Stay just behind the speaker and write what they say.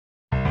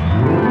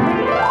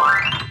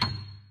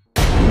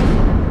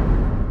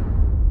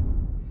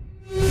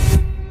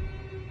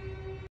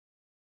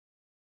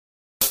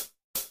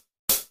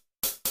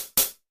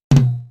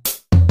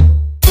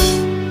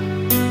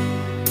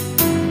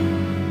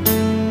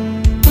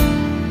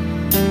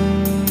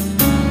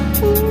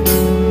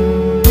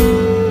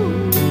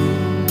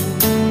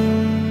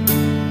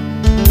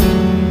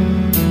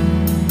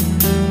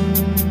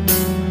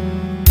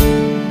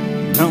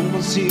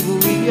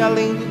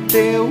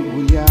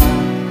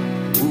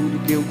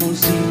que eu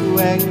consigo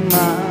é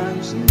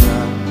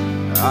imaginar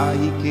a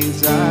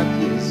riqueza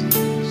que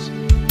existe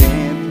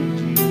dentro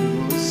de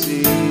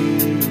você.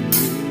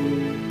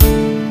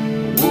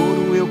 O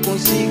ouro eu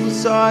consigo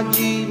só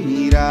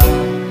admirar,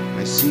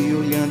 mas se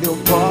olhando eu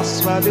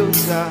posso a Deus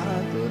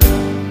adorar.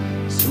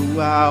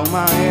 Sua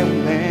alma é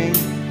um bem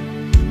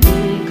que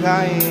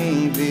nunca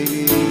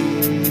envelhecerá.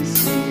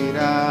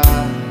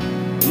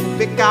 O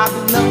pecado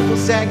não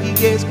consegue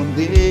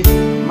esconder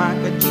a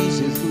marca de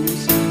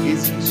Jesus que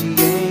existe em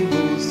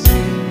você.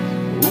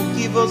 O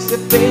que você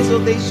fez ou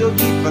deixou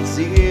de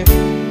fazer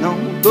não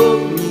mudou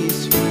o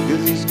início,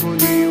 Deus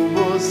escolheu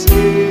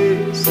você.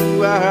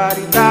 Sua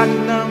raridade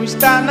não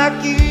está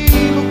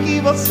naquilo que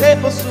você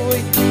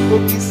possui ou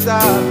que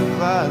sabe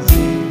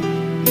fazer.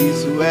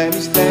 Isso é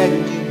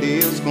mistério de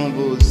Deus com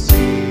você.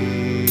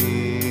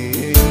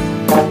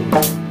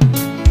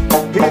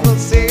 E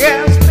você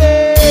é o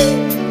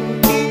espelho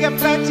que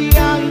reflete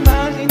a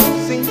imagem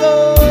do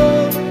Senhor.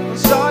 Não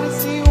chore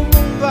se o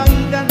mundo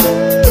ainda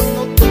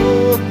não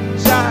notou.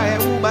 Já é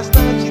o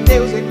bastante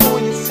Deus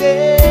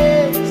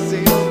reconhecer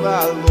seu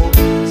valor.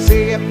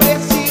 Você é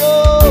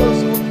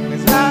precioso,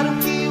 mais raro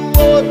que o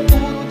ouro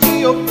puro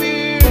de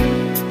Ofir.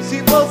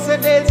 Se você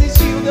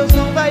desistiu, Deus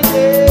não vai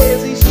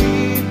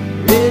desistir.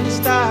 Ele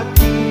está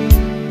aqui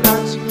pra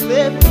te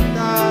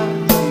levantar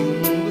se o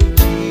mundo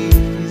te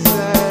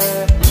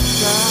fizer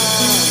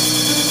cair.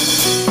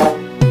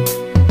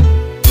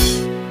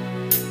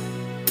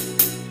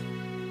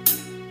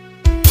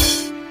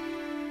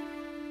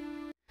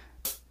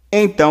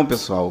 Então,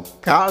 pessoal,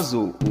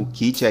 caso o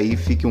kit aí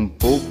fique um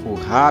pouco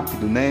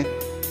rápido, né?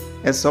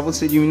 É só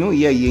você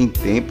diminuir aí em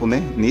tempo,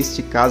 né?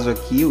 Neste caso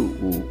aqui,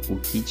 o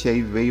kit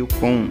aí veio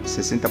com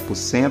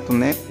 60%,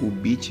 né? O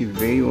beat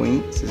veio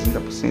em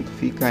 60%,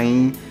 fica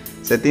em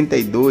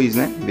 72,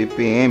 né?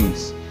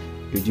 BPMs.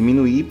 Eu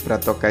diminuí para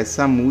tocar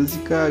essa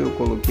música, eu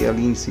coloquei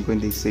ali em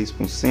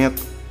 56%,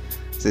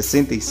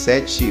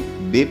 67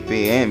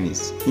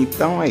 BPMs.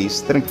 Então é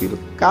isso, tranquilo.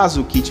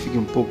 Caso o kit fique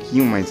um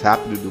pouquinho mais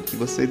rápido do que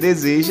você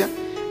deseja,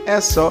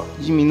 é só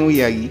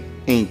diminuir aí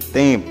em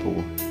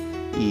tempo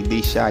e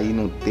deixar aí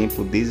no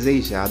tempo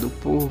desejado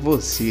por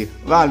você.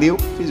 Valeu,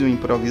 fiz um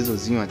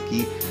improvisozinho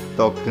aqui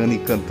tocando e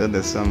cantando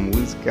essa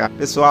música.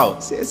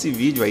 Pessoal, se esse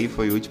vídeo aí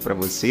foi útil para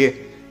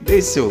você,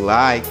 deixe seu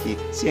like.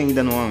 Se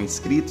ainda não é um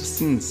inscrito,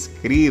 se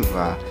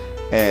inscreva.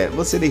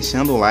 Você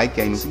deixando o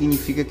like aí não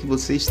significa que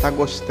você está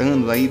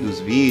gostando aí dos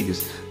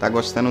vídeos, está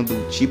gostando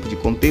do tipo de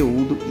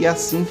conteúdo, e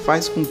assim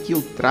faz com que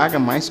eu traga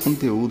mais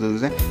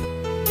conteúdos, né?